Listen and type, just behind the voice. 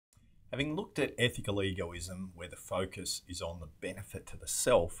Having looked at ethical egoism, where the focus is on the benefit to the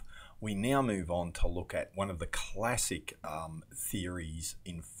self, we now move on to look at one of the classic theories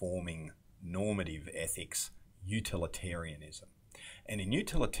informing normative ethics, utilitarianism. And in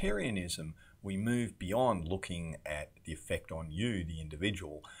utilitarianism, we move beyond looking at the effect on you, the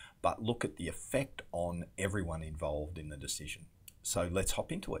individual, but look at the effect on everyone involved in the decision. So let's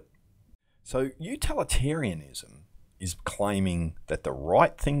hop into it. So utilitarianism is claiming that the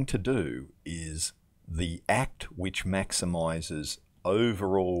right thing to do is the act which maximizes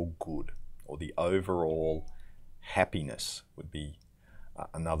overall good, or the overall happiness would be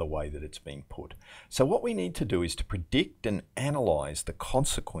another way that it's being put. So what we need to do is to predict and analyze the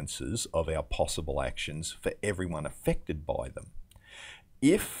consequences of our possible actions for everyone affected by them.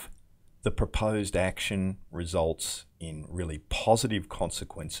 If the proposed action results in really positive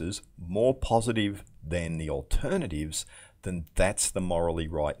consequences, more positive than the alternatives, then that's the morally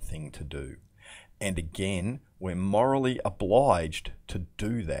right thing to do. And again, we're morally obliged to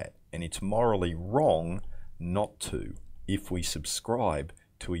do that, and it's morally wrong not to if we subscribe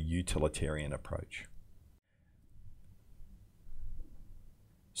to a utilitarian approach.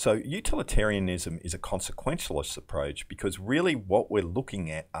 So utilitarianism is a consequentialist approach because really what we're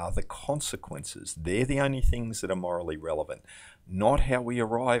looking at are the consequences. They're the only things that are morally relevant, not how we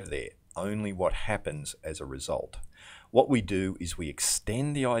arrive there, only what happens as a result. What we do is we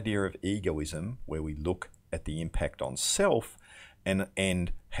extend the idea of egoism, where we look at the impact on self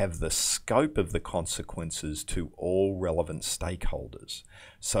and have the scope of the consequences to all relevant stakeholders.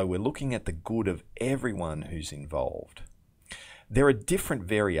 So we're looking at the good of everyone who's involved. There are different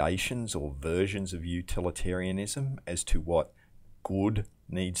variations or versions of utilitarianism as to what good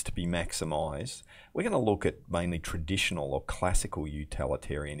needs to be maximized. We're going to look at mainly traditional or classical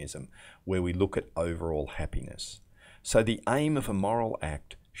utilitarianism, where we look at overall happiness. So the aim of a moral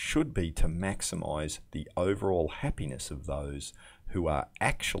act should be to maximize the overall happiness of those who are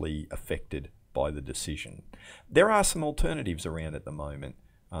actually affected by the decision. There are some alternatives around at the moment,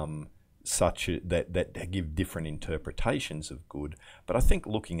 such that give different interpretations of good, but I think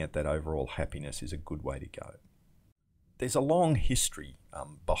looking at that overall happiness is a good way to go. There's a long history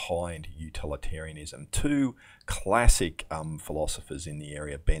behind utilitarianism. Two classic philosophers in the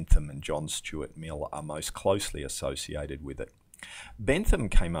area, Bentham and John Stuart Mill, are most closely associated with it. Bentham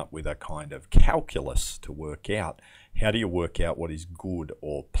came up with a kind of calculus to work out how do you work out what is good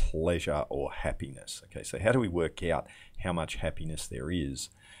or pleasure or happiness. Okay, so how do we work out how much happiness there is?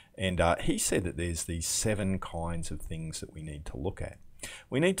 And he said that there's these 7 kinds of things that we need to look at.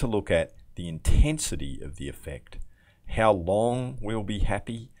 We need to look at the intensity of the effect, how long we'll be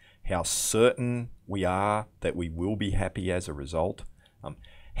happy, how certain we are that we will be happy as a result,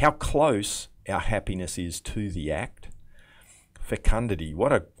 how close our happiness is to the act. Fecundity,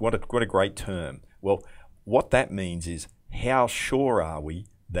 what a great term. Well, what that means is how sure are we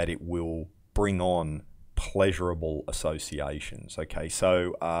that it will bring on pleasurable associations. Okay,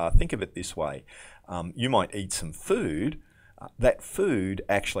 so think of it this way. You might eat some food. That food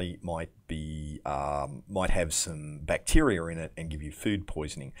actually might have some bacteria in it and give you food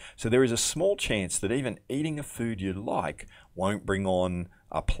poisoning. So there is a small chance that even eating a food you like won't bring on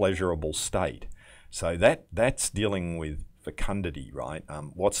a pleasurable state. So that's dealing with fecundity, right?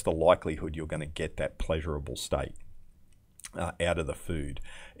 What's the likelihood you're going to get that pleasurable state out of the food?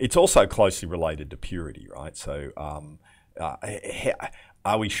 It's also closely related to purity, right? So are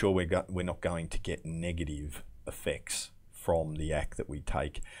we sure we're not going to get negative effects from the act that we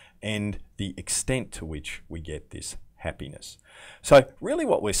take, and the extent to which we get this happiness? So really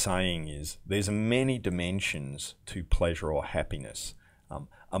what we're saying is there's many dimensions to pleasure or happiness.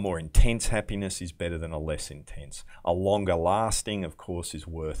 A more intense happiness is better than a less intense. A longer lasting, of course, is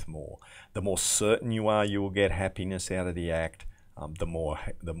worth more. The more certain you are you will get happiness out of the act, the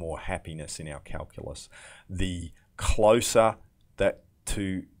more happiness in our calculus. The closer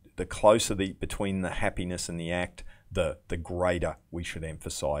between the happiness and the act, the greater we should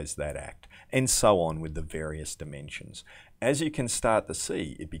emphasize that act, and so on with the various dimensions. As you can start to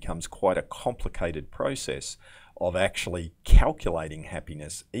see, it becomes quite a complicated process of actually calculating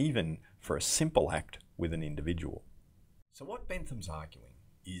happiness, even for a simple act with an individual. So what Bentham's arguing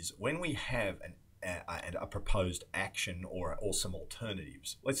is when we have a proposed action or some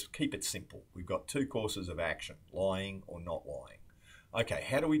alternatives, let's keep it simple. We've got 2 courses of action, lying or not lying. Okay,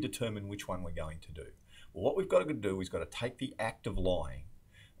 how do we determine which one we're going to do? Well, what we've got to do is got to take the act of lying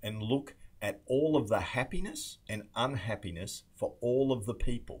and look at all of the happiness and unhappiness for all of the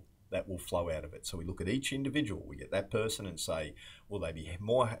people that will flow out of it. So we look at each individual, we get that person and say, will they be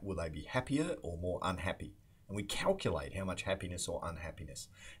happier or more unhappy? and we calculate how much happiness or unhappiness.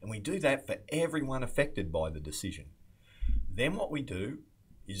 And we do that for everyone affected by the decision. Then what we do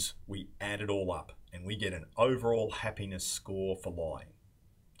is we add it all up and we get an overall happiness score for lying.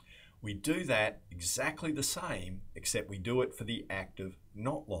 We do that exactly the same, except we do it for the act of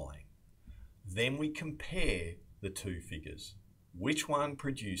not lying. Then we compare the two figures. Which one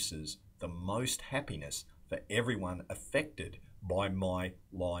produces the most happiness for everyone affected by my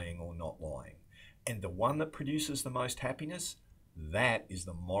lying or not lying? And the one that produces the most happiness, that is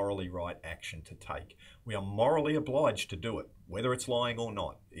the morally right action to take. We are morally obliged to do it, whether it's lying or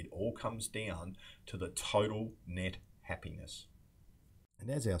not. It all comes down to the total net happiness. And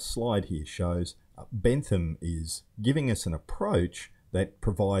as our slide here shows, Bentham is giving us an approach that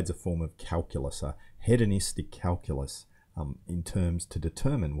provides a form of calculus, a hedonistic calculus, in terms to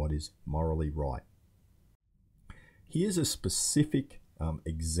determine what is morally right. Here's a specific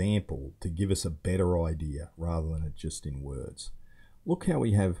example to give us a better idea rather than it just in words. Look how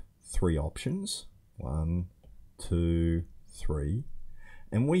we have three options, 1, 2, 3,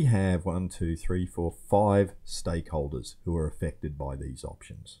 and we have 1, 2, 3, 4, 5 stakeholders who are affected by these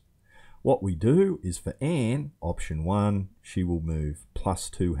options. What we do is for Anne, option 1, she will move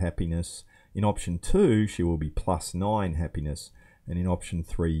 +2 happiness. In option 2, she will be +9 happiness. And in option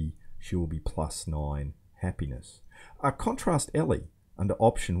 3, she will be +9 happiness. Contrast Ellie. Under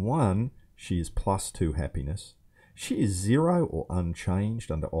option 1, she is +2 happiness. She is 0 or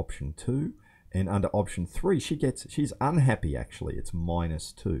unchanged under option 2. And under option 3, she's unhappy actually. It's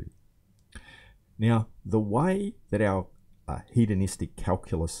 -2. Now, the way that our hedonistic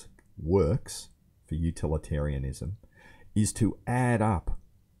calculus works for utilitarianism is to add up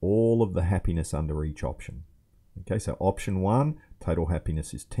all of the happiness under each option. Okay, so option 1, total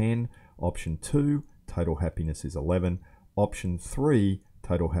happiness is 10. Option 2, total happiness is 11. Option 3,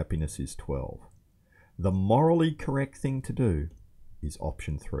 total happiness is 12. The morally correct thing to do is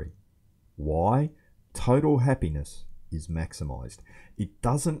option 3. Why? Total happiness is maximized. It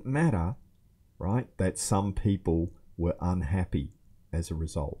doesn't matter, right, that some people were unhappy as a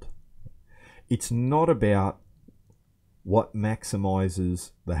result. It's not about what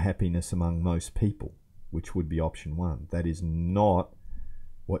maximizes the happiness among most people, which would be option 1. That is not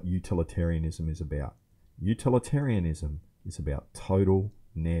what utilitarianism is about. Utilitarianism is about total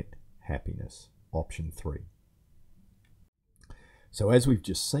net happiness, option 3. So as we've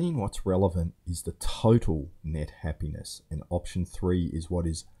just seen, what's relevant is the total net happiness, and option 3 is what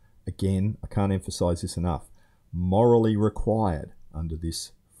is, again, I can't emphasize this enough, morally required under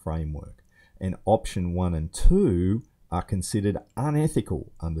this framework. And option 1 and 2 are considered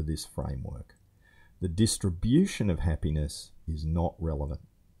unethical under this framework. The distribution of happiness is not relevant.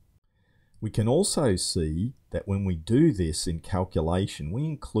 We can also see that when we do this in calculation, we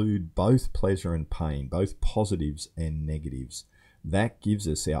include both pleasure and pain, both positives and negatives. That gives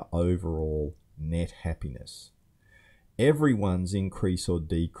us our overall net happiness. Everyone's increase or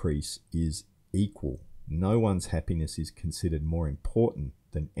decrease is equal. No one's happiness is considered more important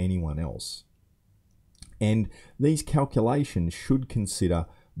than anyone else. And these calculations should consider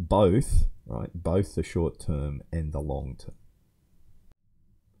both, right, both the short term and the long term.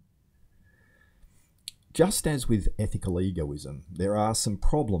 Just as with ethical egoism, there are some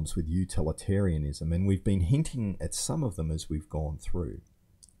problems with utilitarianism, and we've been hinting at some of them as we've gone through.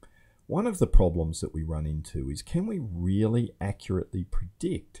 One of the problems that we run into is, can we really accurately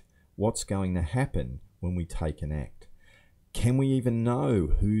predict what's going to happen when we take an act? Can we even know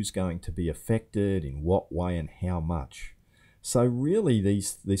who's going to be affected, in what way and how much? So really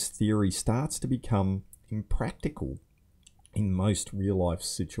this theory starts to become impractical in most real-life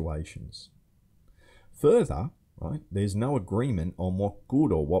situations. Further, right, there's no agreement on what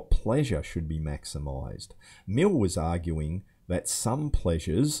good or what pleasure should be maximized. Mill was arguing that some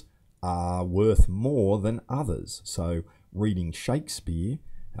pleasures are worth more than others. So reading Shakespeare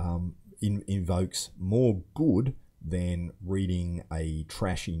invokes more good than reading a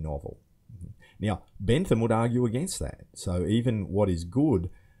trashy novel. Now, Bentham would argue against that. So even what is good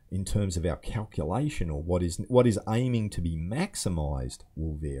in terms of our calculation, or what is aiming to be maximized,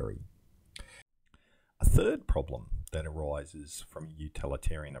 will vary. A third problem that arises from a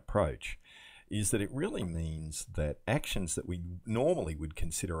utilitarian approach is that it really means that actions that we normally would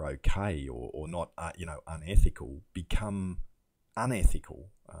consider okay or not, unethical, become unethical,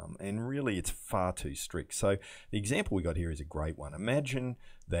 and really it's far too strict. So the example we got here is a great one. Imagine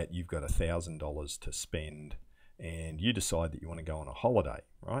that you've got $1,000 to spend and you decide that you want to go on a holiday,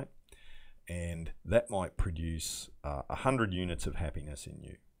 right? And that might produce 100 units of happiness in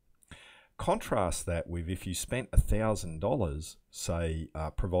you. Contrast that with if you spent $1,000, say,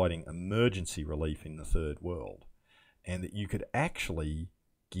 providing emergency relief in the third world, and that you could actually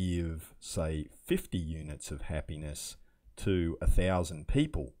give, say, 50 units of happiness to 1,000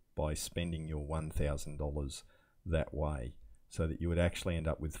 people by spending your $1,000 that way, so that you would actually end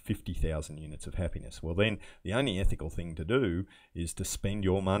up with 50,000 units of happiness. Well, then the only ethical thing to do is to spend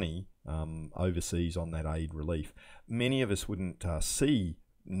your money overseas on that aid relief. Many of us wouldn't see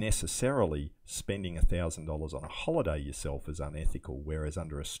necessarily spending $1,000 on a holiday yourself as unethical, whereas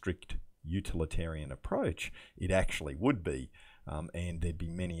under a strict utilitarian approach, it actually would be. And there'd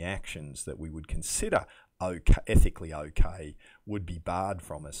be many actions that we would consider ethically okay would be barred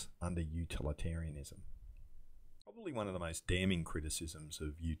from us under utilitarianism. Probably one of the most damning criticisms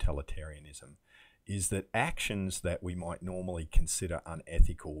of utilitarianism is that actions that we might normally consider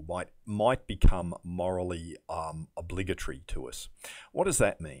unethical might become morally obligatory to us. What does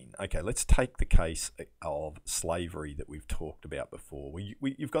that mean? Okay, let's take the case of slavery that we've talked about before.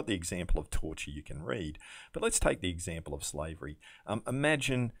 You've got the example of torture you can read, but let's take the example of slavery.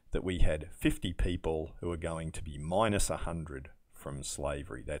 Imagine that we had 50 people who are going to be minus 100 from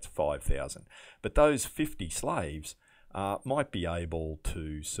slavery. That's 5,000. But those 50 slaves might be able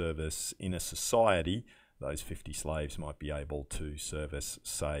to service in a society. Those 50 slaves might be able to service,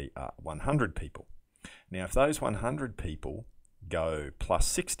 say, 100 people. Now, if those 100 people go plus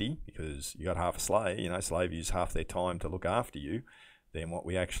 60, because you got half a slave, slave use half their time to look after you, then what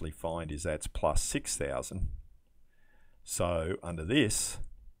we actually find is that's plus 6,000. So under this,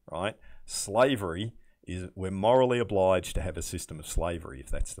 right, slavery we're morally obliged to have a system of slavery if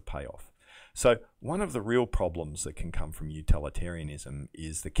that's the payoff. So one of the real problems that can come from utilitarianism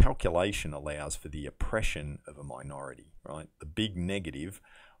is the calculation allows for the oppression of a minority, right? The big negative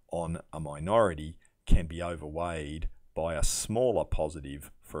on a minority can be overweighed by a smaller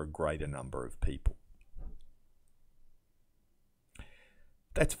positive for a greater number of people.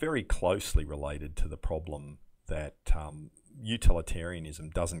 That's very closely related to the problem that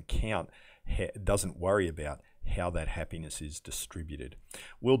utilitarianism doesn't worry about how that happiness is distributed.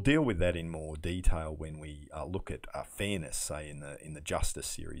 We'll deal with that in more detail when we look at fairness, say in the justice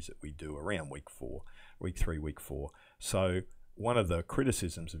series that we do around week 3, week 4. So one of the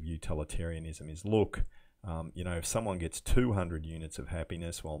criticisms of utilitarianism is, look, if someone gets 200 units of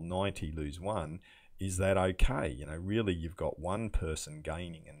happiness while 90 lose 1, is that okay? Really you've got one person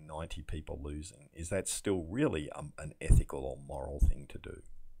gaining and 90 people losing. Is that still really an ethical or moral thing to do?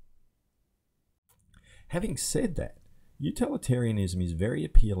 Having said that, utilitarianism is very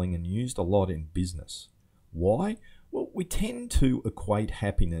appealing and used a lot in business. Why? Well, we tend to equate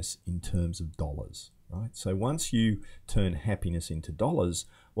happiness in terms of dollars, right? So once you turn happiness into dollars,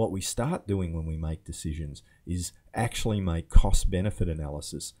 what we start doing when we make decisions is actually make cost-benefit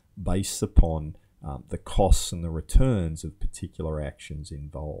analysis based upon the costs and the returns of particular actions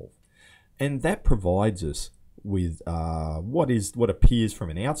involved. And that provides us with what appears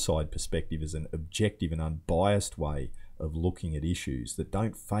from an outside perspective as an objective and unbiased way of looking at issues that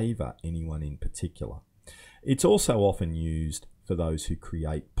don't favour anyone in particular. It's also often used for those who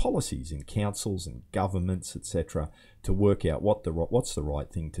create policies in councils and governments, etc., to work out what's the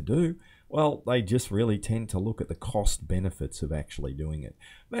right thing to do. Well, they just really tend to look at the cost benefits of actually doing it.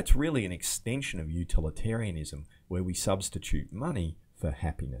 That's really an extension of utilitarianism, where we substitute money for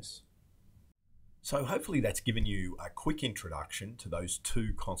happiness. So hopefully that's given you a quick introduction to those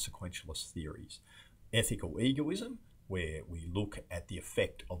two consequentialist theories. Ethical egoism, where we look at the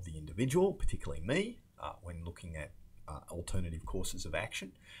effect of the individual, particularly me, when looking at alternative courses of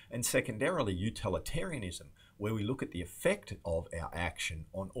action. And secondarily, utilitarianism, where we look at the effect of our action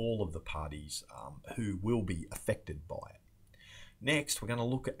on all of the parties who will be affected by it. Next, we're going to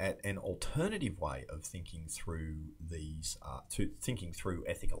look at an alternative way of thinking through thinking through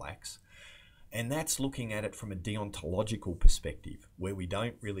ethical acts. And that's looking at it from a deontological perspective, where we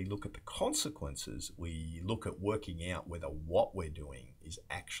don't really look at the consequences. We look at working out whether what we're doing is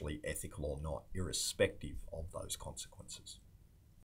actually ethical or not, irrespective of those consequences.